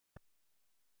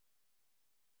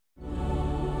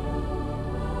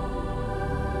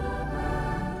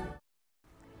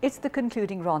It's the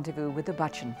concluding rendezvous with the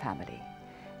Bachchan family.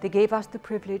 They gave us the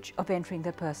privilege of entering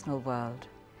their personal world,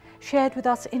 shared with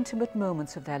us intimate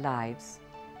moments of their lives,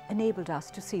 enabled us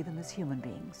to see them as human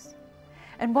beings.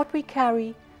 And what we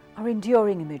carry are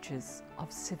enduring images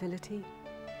of civility,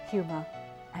 humor,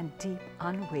 and deep,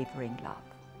 unwavering love.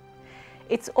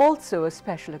 It's also a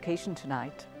special occasion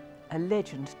tonight. A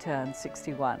legend turned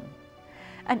 61.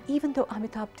 And even though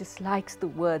Amitabh dislikes the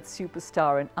word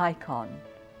superstar and icon,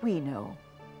 we know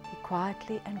he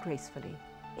quietly and gracefully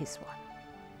is one.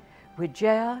 With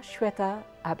Jaya, Shweta,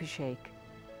 Abhishek,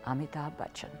 Amitabh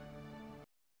Bachchan.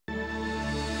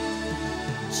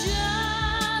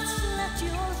 Just let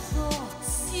your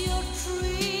thoughts, your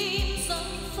dreams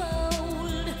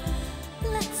unfold.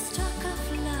 Let's talk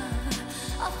of love,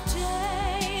 of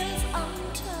tales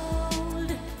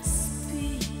untold.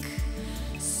 Speak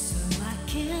so I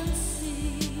can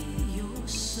see your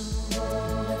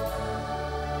soul.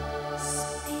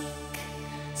 Speak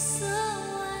so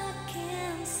I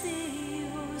can see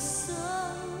your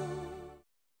soul.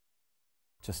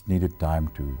 Just needed time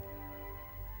to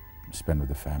spend with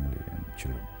the family and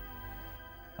children.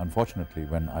 Unfortunately,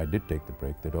 when I did take the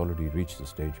break, they'd already reached the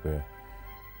stage where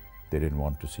they didn't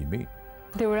want to see me.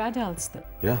 They were adults then?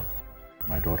 Yeah.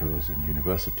 My daughter was in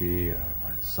university,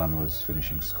 my son was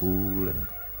finishing school,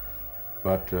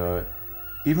 but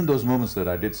even those moments that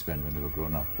I did spend when they were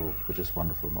grown up were just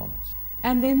wonderful moments.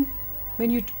 And then,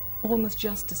 when you'd almost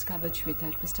just discovered Shweta,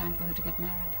 it was time for her to get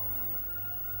married.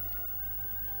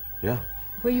 Yeah.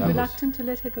 Were you reluctant to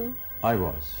let her go? I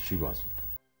was, she wasn't.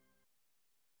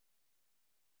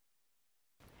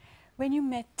 When you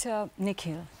met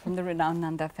Nikhil from the renowned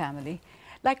Nanda family,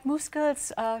 like most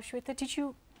girls, Shweta, did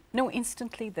you know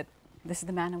instantly that this is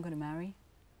the man I'm going to marry?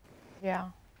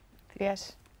 Yeah,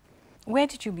 yes. Where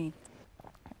did you meet?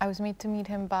 I was made to meet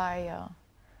him by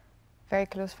very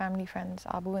close family friends,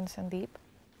 Abu and Sandeep.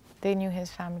 They knew his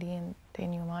family and they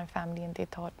knew my family, and they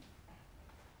thought,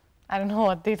 I don't know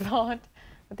what they thought,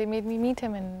 but they made me meet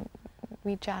him and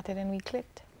we chatted and we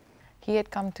clicked. He had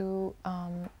come to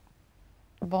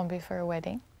Bombay for a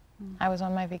wedding. I was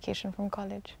on my vacation from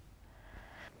college.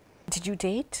 Did you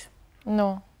date?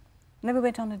 No. Never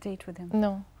went on a date with him?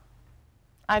 No.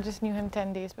 I just knew him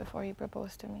 10 days before he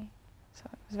proposed to me, so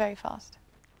it was very fast.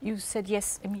 You said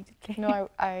yes immediately? No,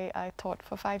 I thought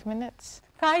for 5 minutes.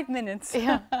 5 minutes?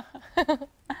 Yeah.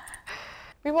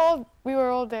 We were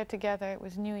all there together. It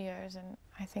was New Year's, and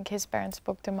I think his parents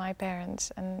spoke to my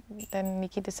parents, and then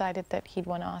Nikki decided that he'd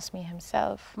want to ask me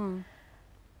himself.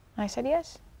 I said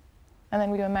yes, and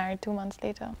then we were married 2 months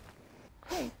later.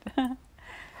 Great.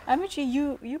 Amit-ji,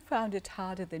 you found it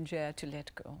harder than Jaya to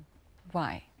let go.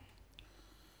 Why?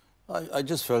 I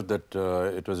just felt that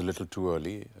it was a little too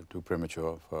early, too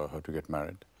premature for her to get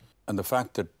married. And the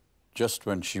fact that just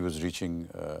when she was reaching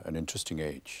an interesting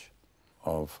age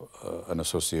of an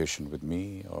association with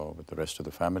me or with the rest of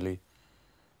the family,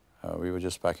 we were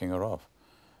just packing her off.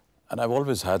 And I've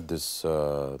always had this,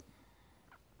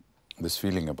 this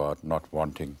feeling about not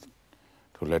wanting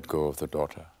to let go of the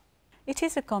daughter. It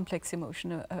is a complex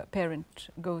emotion a parent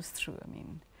goes through. I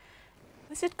mean,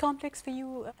 was it complex for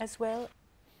you as well?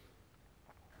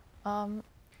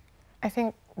 I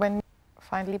think when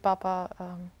finally Papa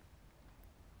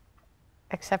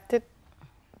accepted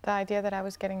the idea that I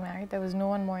was getting married, there was no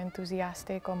one more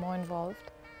enthusiastic or more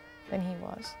involved than he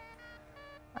was.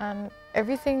 And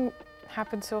everything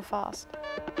happened so fast.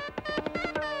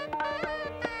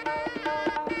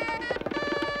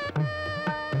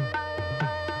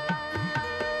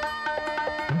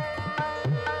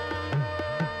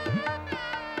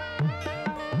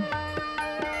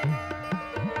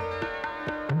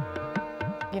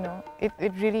 You know,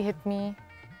 it really hit me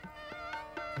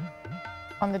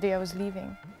on the day I was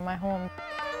leaving my home.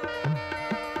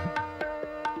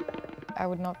 I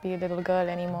would not be a little girl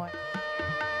anymore.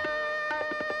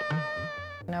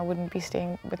 And I wouldn't be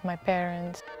staying with my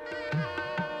parents.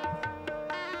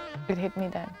 It hit me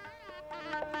then.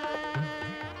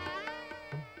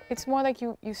 It's more like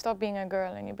you stop being a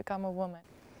girl and you become a woman.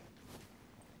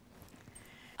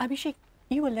 Abhishek,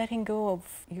 you were letting go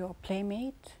of your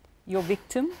playmate, your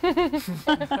victim,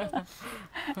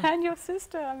 and your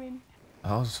sister, I mean.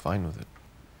 I was fine with it.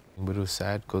 But it was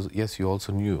sad because, yes, you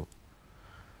also knew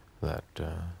that,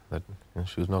 that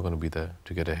she was not going to be there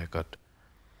to get a haircut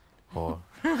or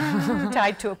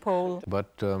tied to a pole.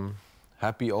 But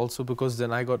happy also because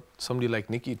then I got somebody like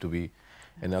Nikki to be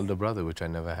an elder brother, which I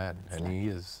never had, and he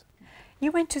is.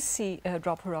 You went to see,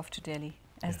 drop her off to Delhi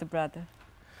as the brother.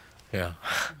 Yeah,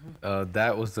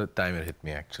 that was the time it hit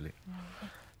me actually.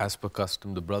 As per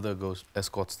custom, the brother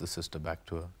escorts the sister back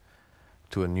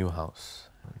to a new house,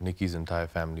 Nikki's entire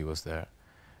family was there.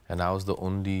 And I was the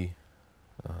only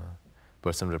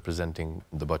person representing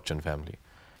the Bachchan family.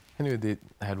 Anyway, they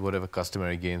had whatever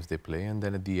customary games they play, and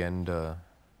then at the end,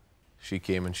 she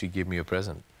came and she gave me a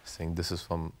present, saying, "This is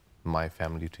from my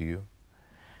family to you."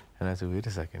 And I said, "Wait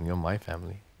a second, you're my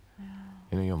family. Yeah.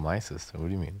 You know, you're my sister. What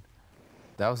do you mean?"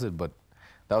 That was it, but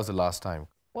that was the last time.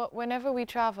 Well, whenever we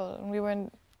travel, and we were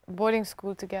in boarding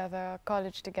school together,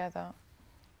 college together,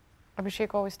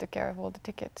 Abhishek always took care of all the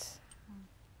tickets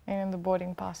and the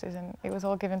boarding passes, and it was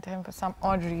all given to him for some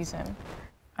odd reason.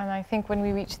 And I think when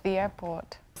we reached the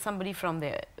airport, somebody from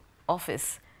the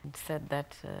office said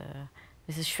that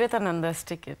this is Shwetananda's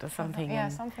ticket or something. Yeah,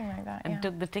 something like that. And yeah.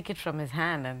 took the ticket from his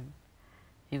hand, and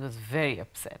he was very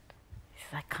upset. He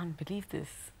said, "I can't believe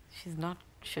this. She's not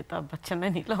Shweta Bachchan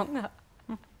any longer."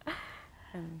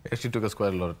 It actually took us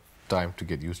quite a lot of time to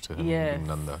get used to him being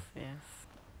Nanda. Yes.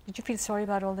 Did you feel sorry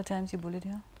about all the times you bullied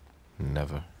her?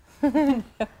 Never.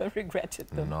 Never regretted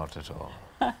them. Not at all.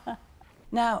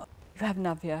 Now, you have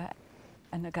Navya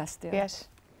and Agastya. Yes.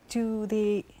 Do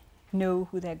they know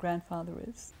who their grandfather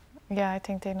is? Yeah, I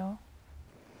think they know.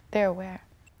 They're aware.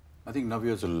 I think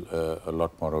Navya is a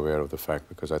lot more aware of the fact,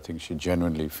 because I think she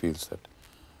genuinely feels that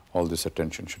all this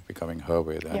attention should be coming her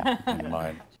way than in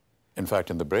mine. In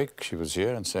fact, in the break, she was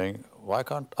here and saying, "Why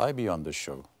can't I be on this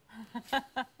show?"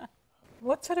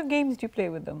 What sort of games do you play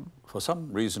with them? For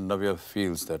some reason, Navya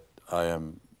feels that I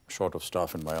am short of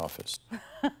staff in my office.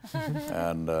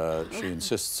 And she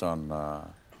insists on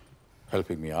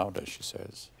helping me out, as she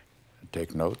says.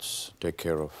 Take notes, take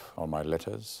care of all my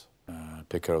letters,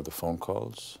 take care of the phone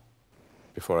calls.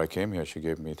 Before I came here, she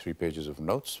gave me 3 pages of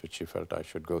notes, which she felt I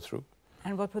should go through.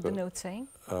 And what were the notes saying?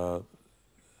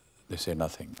 They say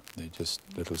nothing. They're just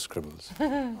little scribbles.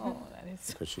 Oh, that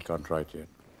is... Because she can't write yet.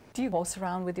 Do you horse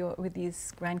around with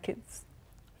these grandkids?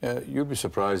 You'd be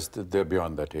surprised that they're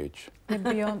beyond that age. They're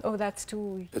beyond... Oh, that's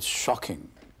too... It's shocking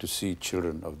to see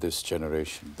children of this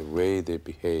generation, the way they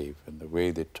behave and the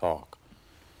way they talk.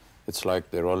 It's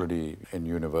like they're already in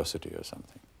university or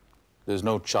something. There's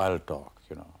no child talk,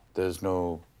 you know. There's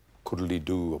no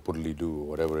kuddly-doo or puddly-doo or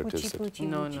whatever it is.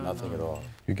 No, Nothing at all.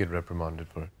 You get reprimanded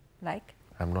for it. Like?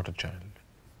 I'm not a child.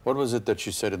 What was it that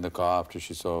she said in the car after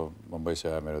she saw Mumbai Se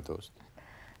Aaya Mera Dost?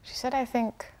 She said, I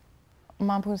think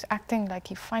Mamu's acting like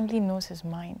he finally knows his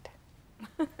mind.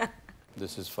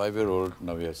 This is 5-year-old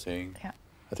Navya saying, Yeah.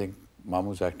 I think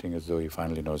Mamu's acting as though he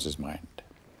finally knows his mind.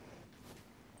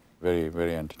 Very,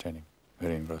 very entertaining,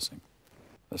 very engrossing.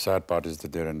 The sad part is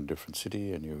that they're in a different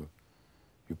city and you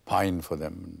pine for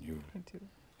them.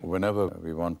 And whenever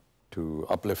we want to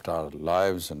uplift our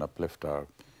lives and uplift our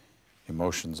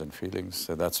emotions and feelings,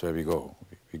 so that's where we go.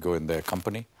 We go in their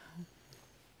company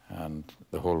and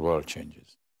the whole world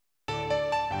changes.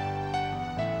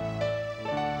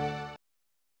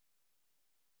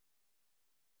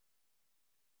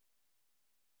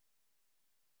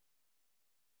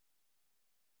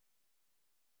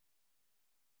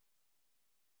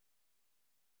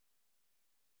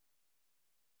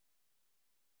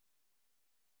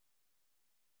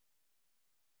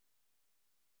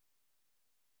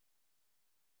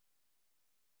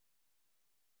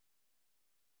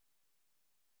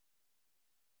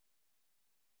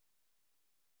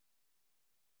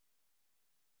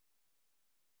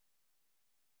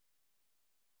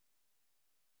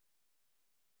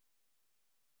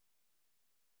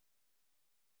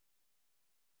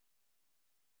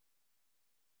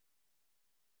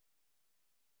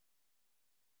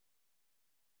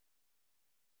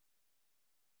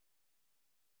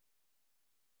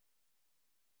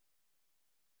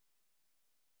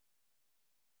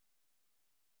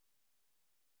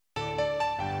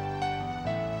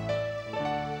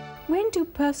 When do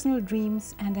personal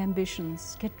dreams and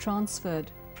ambitions get transferred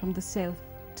from the self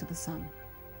to the son?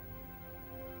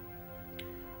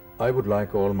 I would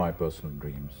like all my personal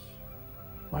dreams,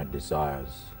 my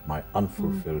desires, my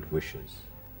unfulfilled wishes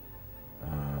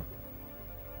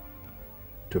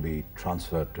to be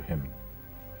transferred to him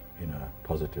in a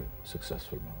positive,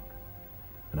 successful mode.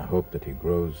 And I hope that he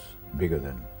grows bigger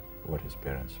than what his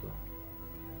parents were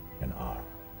and are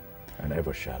and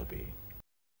ever shall be.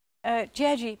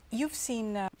 Jaya-ji, you've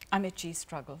seen Amit-ji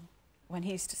struggle when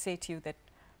he used to say to you that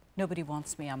nobody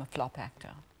wants me, I'm a flop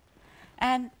actor.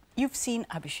 And you've seen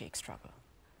Abhishek struggle.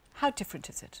 How different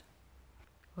is it?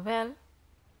 Well,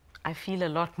 I feel a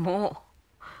lot more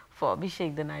for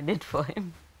Abhishek than I did for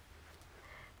him.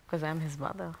 Because I'm his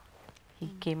mother.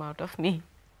 He came out of me.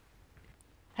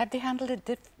 Have they handled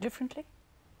it differently?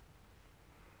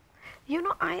 You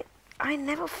know, I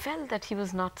never felt that he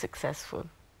was not successful.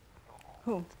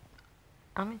 Who?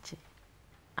 Amit-ji.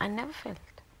 I never felt.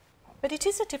 But it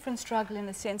is a different struggle in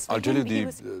a sense. I'll tell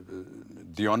you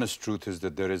the honest truth is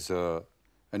that there is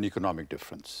an economic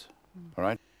difference, all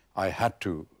right? I had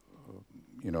to,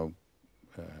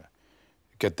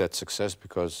 get that success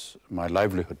because my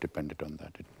livelihood depended on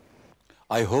that.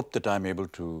 I hope that I'm able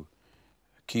to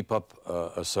keep up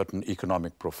a certain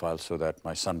economic profile so that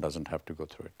my son doesn't have to go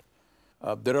through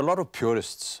it. There are a lot of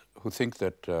purists who think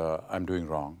that I'm doing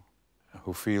wrong,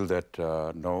 who feel that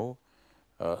no,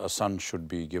 a son should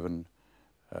be given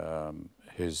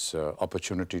his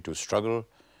opportunity to struggle.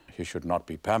 He should not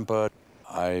be pampered.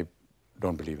 I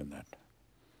don't believe in that.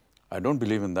 I don't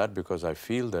believe in that because I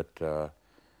feel that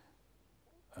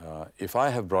if I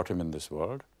have brought him in this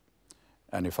world,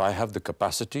 and if I have the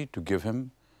capacity to give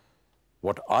him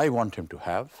what I want him to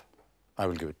have, I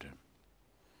will give it to him.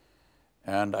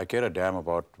 And I care a damn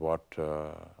about what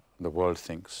the world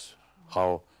thinks,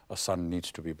 how a son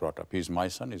needs to be brought up. He's my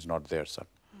son, he's not their son.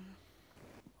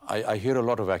 I hear a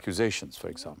lot of accusations, for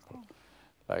example.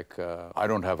 Like, I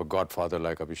don't have a godfather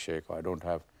like Abhishek, or I don't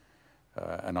have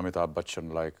an Amitabh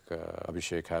Bachchan like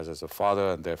Abhishek has as a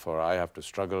father, and therefore I have to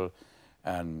struggle.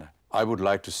 And I would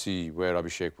like to see where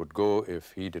Abhishek would go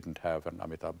if he didn't have an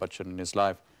Amitabh Bachchan in his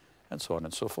life, and so on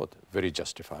and so forth. Very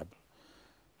justifiable.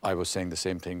 I was saying the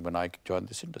same thing when I joined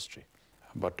this industry.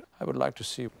 But I would like to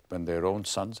see when their own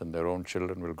sons and their own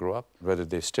children will grow up, whether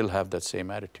they still have that same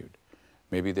attitude.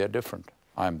 Maybe they're different.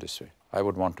 I'm this way. I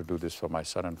would want to do this for my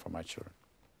son and for my children.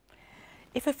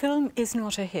 If a film is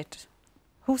not a hit,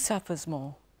 who suffers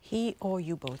more, he or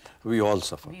you both? We all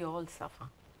suffer. We all suffer.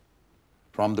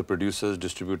 From the producers,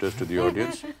 distributors, to the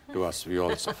audience, to us, we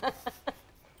all suffer.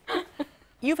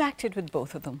 You've acted with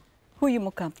both of them. Who are you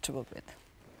more comfortable with?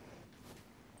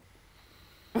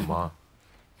 Ma.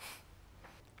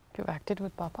 You've acted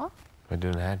with Papa? I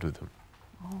didn't act with him.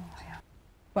 Oh, yeah.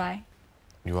 Why?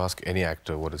 You ask any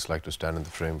actor what it's like to stand in the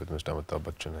frame with Mr. Amitabh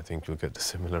Bachchan, I think you'll get a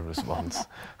similar response.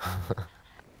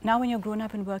 Now when you're grown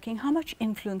up and working, how much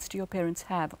influence do your parents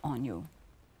have on you?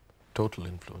 Total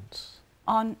influence.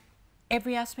 On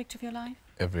every aspect of your life?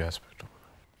 Every aspect of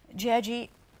it. Jaya-ji,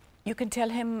 you can tell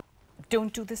him,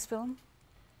 don't do this film?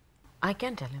 I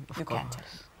can tell him, of You course. can tell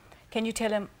him. Can you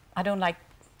tell him, I don't like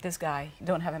this guy,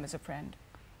 don't have him as a friend?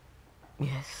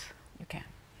 Yes. You can.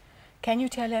 Can you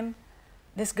tell him,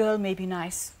 this girl may be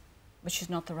nice, but she's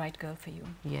not the right girl for you?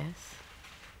 Yes.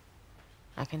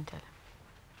 I can tell him.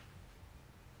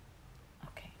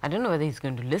 Okay. I don't know whether he's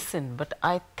going to listen, but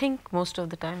I think most of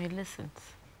the time he listens.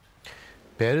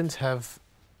 Parents have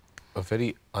a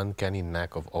very uncanny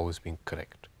knack of always being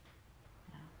correct.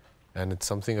 And it's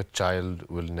something a child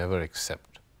will never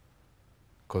accept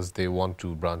because they want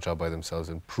to branch out by themselves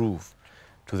and prove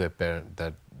to their parent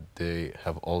that they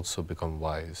have also become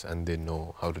wise and they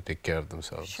know how to take care of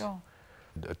themselves. Sure.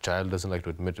 A child doesn't like to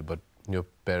admit it, but your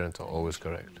parents are always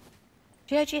correct.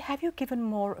 Jaya-ji, have you given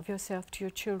more of yourself to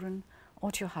your children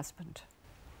or to your husband?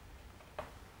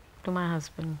 To my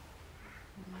husband.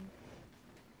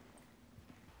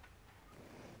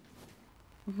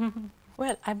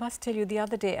 Well, I must tell you, the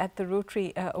other day at the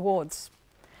Rotary Awards,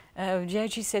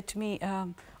 Jaya-ji said to me,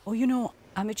 oh, you know,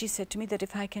 Amit-ji said to me that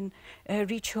if I can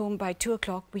reach home by 2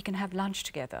 o'clock, we can have lunch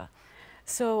together.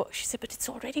 So she said, but it's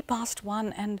already past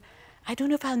 1 and I don't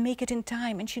know if I'll make it in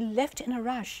time. And she left in a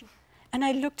rush. And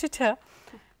I looked at her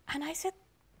and I said,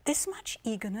 this much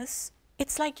eagerness,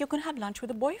 it's like you're going to have lunch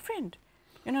with a boyfriend.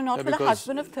 You know, not with a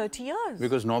husband of 30 years.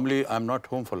 Because normally I'm not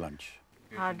home for lunch.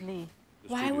 Hardly.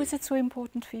 Why was it so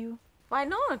important for you? Why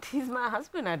not? He's my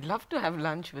husband. I'd love to have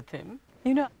lunch with him.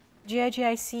 You know, Jaya-ji,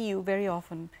 I see you very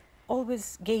often,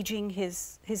 always gauging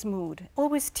his mood,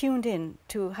 always tuned in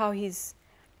to how he's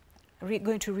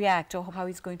going to react or how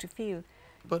he's going to feel.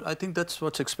 But I think that's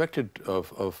what's expected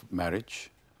of marriage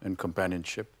and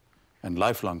companionship and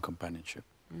lifelong companionship.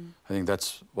 I think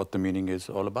that's what the meaning is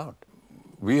all about.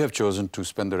 We have chosen to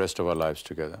spend the rest of our lives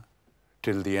together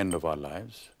till the end of our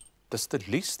lives. That's the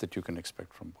least that you can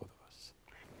expect from both of us.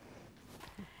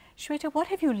 Shweta, what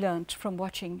have you learnt from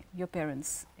watching your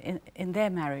parents in their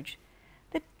marriage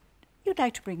that you'd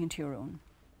like to bring into your own?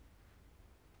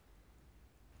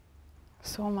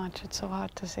 So much, it's so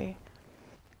hard to say.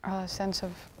 A sense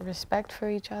of respect for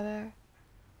each other,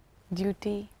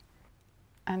 duty,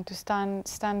 and to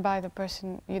stand by the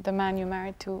person, the man you're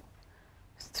married to,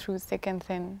 through thick and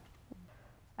thin,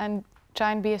 and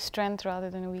try and be a strength rather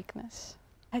than a weakness.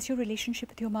 Has your relationship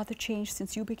with your mother changed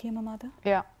since you became a mother?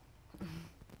 Yeah,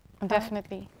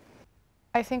 definitely.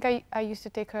 I think I used to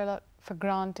take her a lot for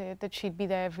granted, that she'd be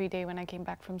there every day when I came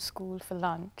back from school for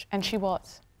lunch, and she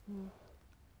was.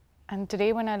 And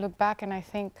today when I look back and I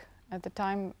think at the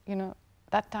time, you know,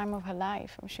 that time of her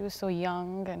life, she was so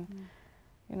young and,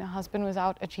 You know, husband was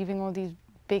out achieving all these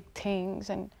big things,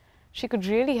 and she could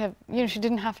really have, you know, she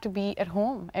didn't have to be at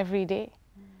home every day,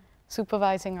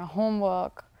 supervising our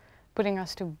homework, putting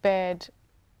us to bed.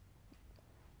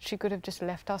 She could have just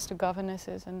left us to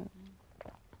governesses and,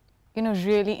 you know,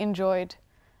 really enjoyed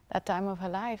that time of her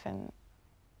life. And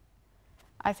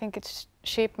I think it's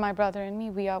shaped my brother and me.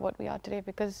 We are what we are today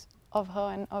because of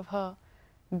her and of her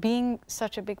being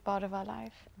such a big part of our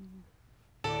life.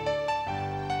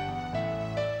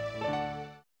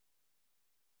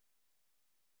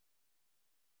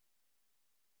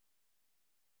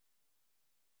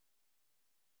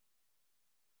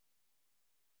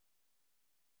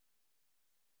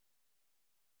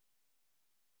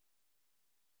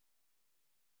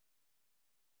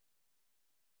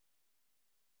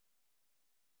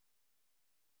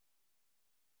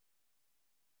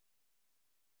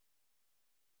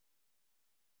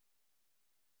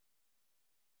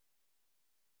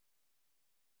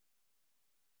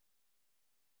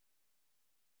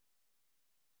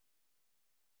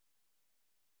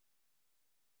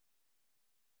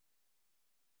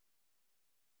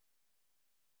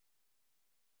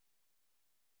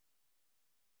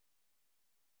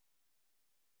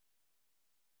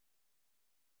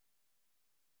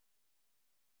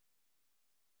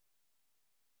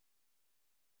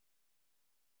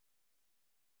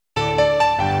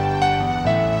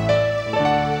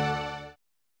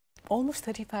 Almost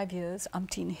 35 years,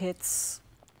 umpteen hits,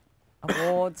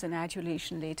 awards and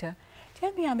adulation later.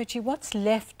 Tell me, Amit-ji, what's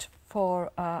left for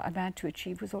a man to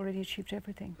achieve who's already achieved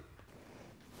everything?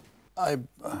 I've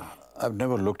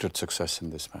never looked at success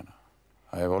in this manner.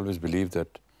 I have always believed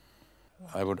that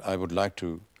I would like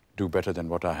to do better than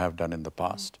what I have done in the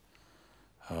past.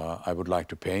 I would like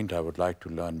to paint, I would like to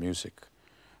learn music,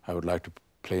 I would like to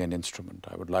play an instrument,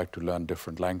 I would like to learn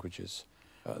different languages.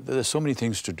 There are so many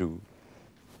things to do,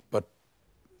 but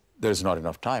there's not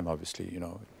enough time, obviously, you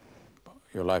know.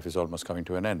 Your life is almost coming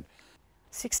to an end.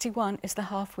 61 is the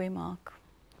halfway mark,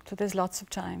 so there's lots of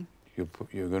time.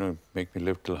 You're going to make me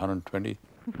live till 120?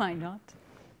 Why not?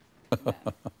 Yeah.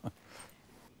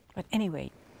 But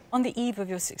anyway, on the eve of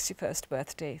your 61st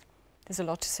birthday, there's a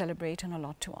lot to celebrate and a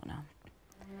lot to honor.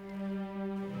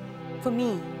 For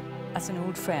me, as an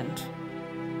old friend,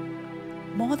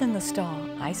 more than the star,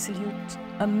 I salute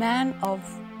a man of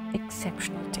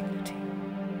exceptional dignity,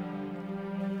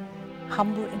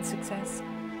 humble in success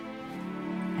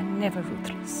and never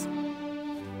ruthless.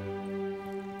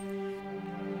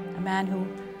 A man who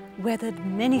weathered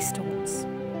many storms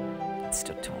but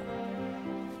stood tall,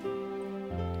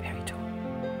 very tall.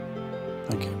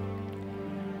 Thank you.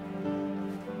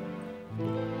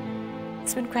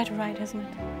 It's been quite a ride, hasn't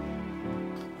it?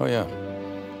 Oh yeah,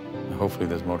 hopefully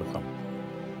there's more to come.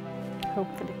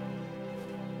 Hopefully.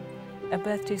 A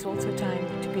birthday is also time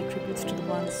to pay tributes to the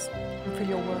ones who fill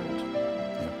your world.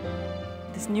 Yeah.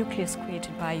 This nucleus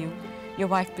created by you, your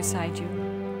wife beside you,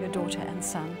 your daughter and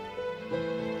son.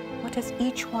 What has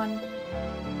each one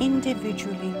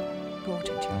individually brought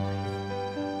into your life?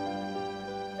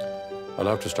 I'll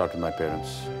have to start with my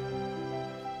parents.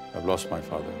 I've lost my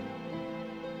father,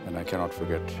 and I cannot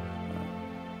forget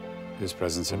his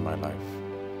presence in my life.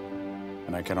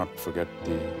 And I cannot forget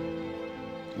the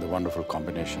wonderful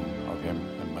combination of him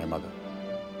and my mother.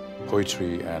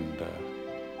 Poetry and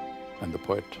the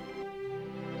poet.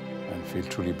 And feel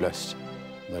truly blessed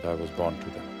that I was born to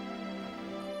them.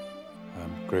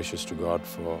 I'm gracious to God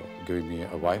for giving me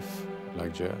a wife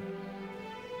like Jaya.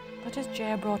 What has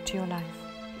Jaya brought to your life?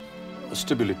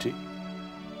 Stability,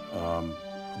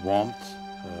 warmth.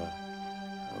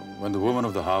 When the woman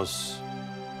of the house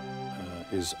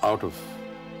is out of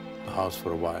the house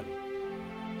for a while,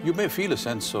 you may feel a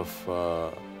sense of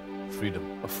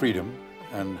freedom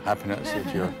and happiness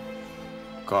that you're,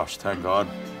 gosh, thank God,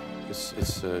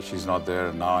 she's not there,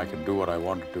 and now I can do what I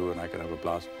want to do and I can have a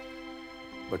blast.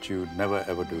 But you never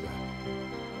ever do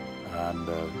that. And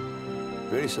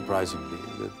very surprisingly,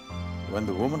 that when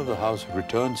the woman of the house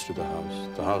returns to the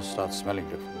house starts smelling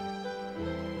differently.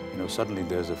 You know, suddenly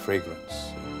there's a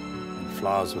fragrance, and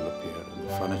flowers will appear, and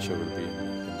the furniture will be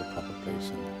in the proper place.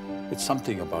 And it's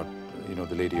something about, you know,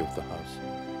 the lady of the house.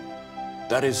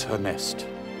 That is her nest.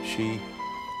 She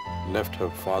left her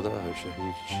father, she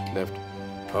left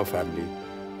her family,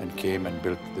 and came and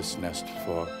built this nest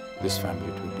for this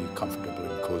family to be comfortable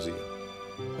and cozy.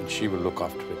 And she will look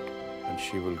after it, and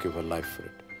she will give her life for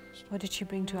it. What did she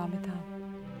bring to Amitabh?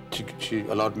 She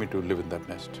allowed me to live in that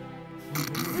nest.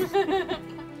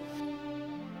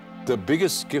 The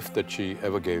biggest gift that she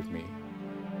ever gave me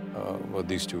were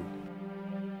these two.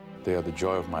 They are the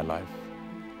joy of my life.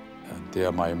 And they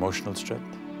are my emotional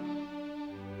strength.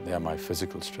 They are my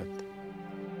physical strength.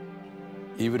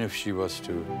 even if she was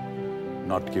to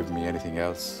not give me anything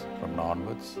else from now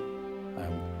onwards,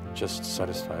 I'm just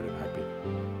satisfied and happy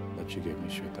that she gave me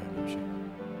Shweta and Abhishek.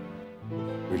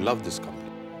 We love this company.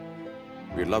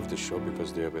 We love this show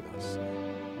because they are with us.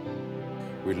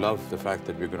 We love the fact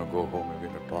that we're going to go home and we're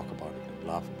going to talk about it and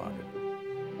laugh about it.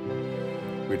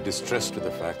 We're distressed with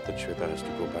the fact that Shweta has to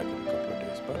go back in a couple of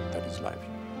days, but that is life.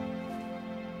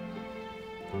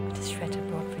 What has Shweta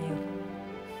brought for you?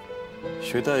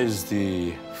 Shweta is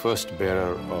the first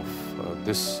bearer of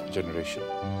this generation.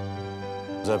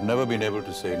 I've never been able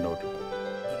to say no to her.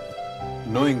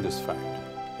 Knowing this fact,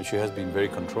 and she has been very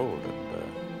controlled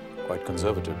and quite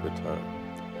conservative with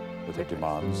her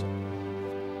demands.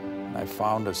 And I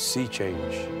found a sea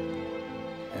change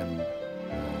in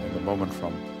the moment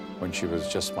from when she was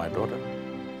just my daughter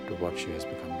to what she has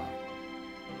become now.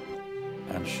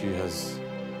 And she has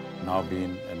now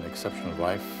been an exceptional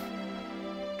wife.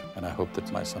 And I hope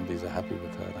that my son-in-laws are happy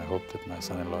with her, and I hope that my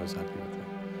son-in-law is happy with her.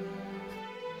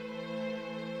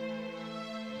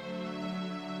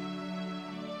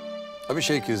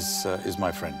 Abhishek is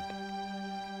my friend,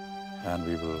 and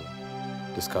we will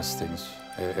discuss things,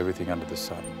 everything under the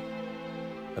sun.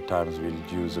 At times we'll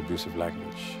use abusive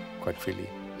language quite freely,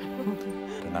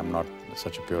 and I'm not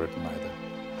such a Puritan either,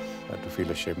 to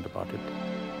feel ashamed about it.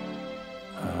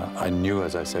 I knew,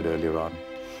 as I said earlier on,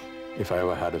 if I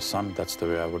ever had a son, that's the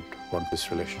way I would want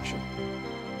this relationship.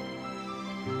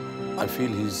 I feel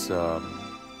he's a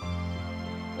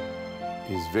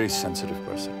very sensitive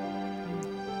person.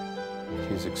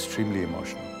 He's extremely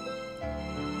emotional.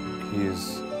 He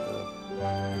is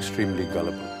extremely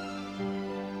gullible.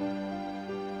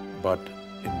 But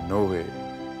in no way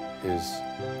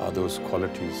are those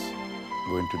qualities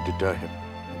going to deter him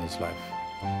in his life.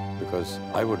 Because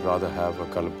I would rather have a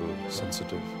gullible,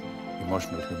 sensitive,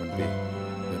 emotional human being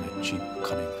than a cheap,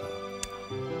 cunning fellow.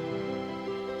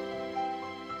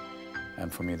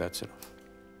 And for me, that's enough.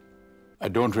 I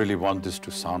don't really want this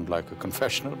to sound like a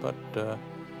confessional, but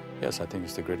yes, I think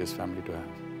it's the greatest family to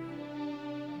have.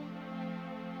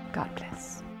 God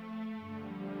bless.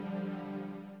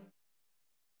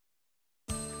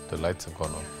 The lights have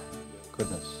gone off.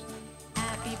 Goodness.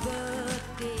 Happy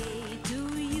birthday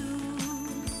to you.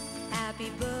 Happy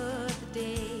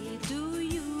birthday to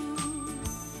you.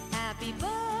 Happy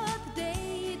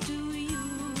birthday to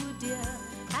you, dear.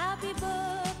 Happy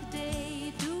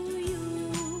birthday to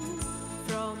you.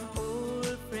 From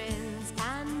old friends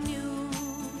and new,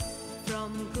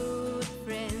 from good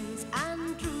friends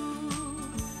and true.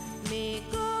 May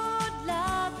good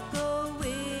luck go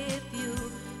with you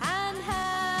and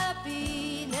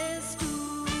happiness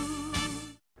too.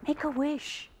 Make a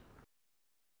wish.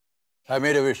 I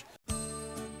made a wish.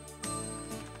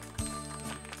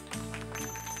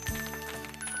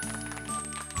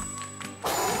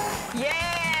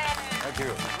 Yeah! Thank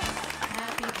you.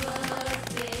 Happy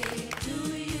birthday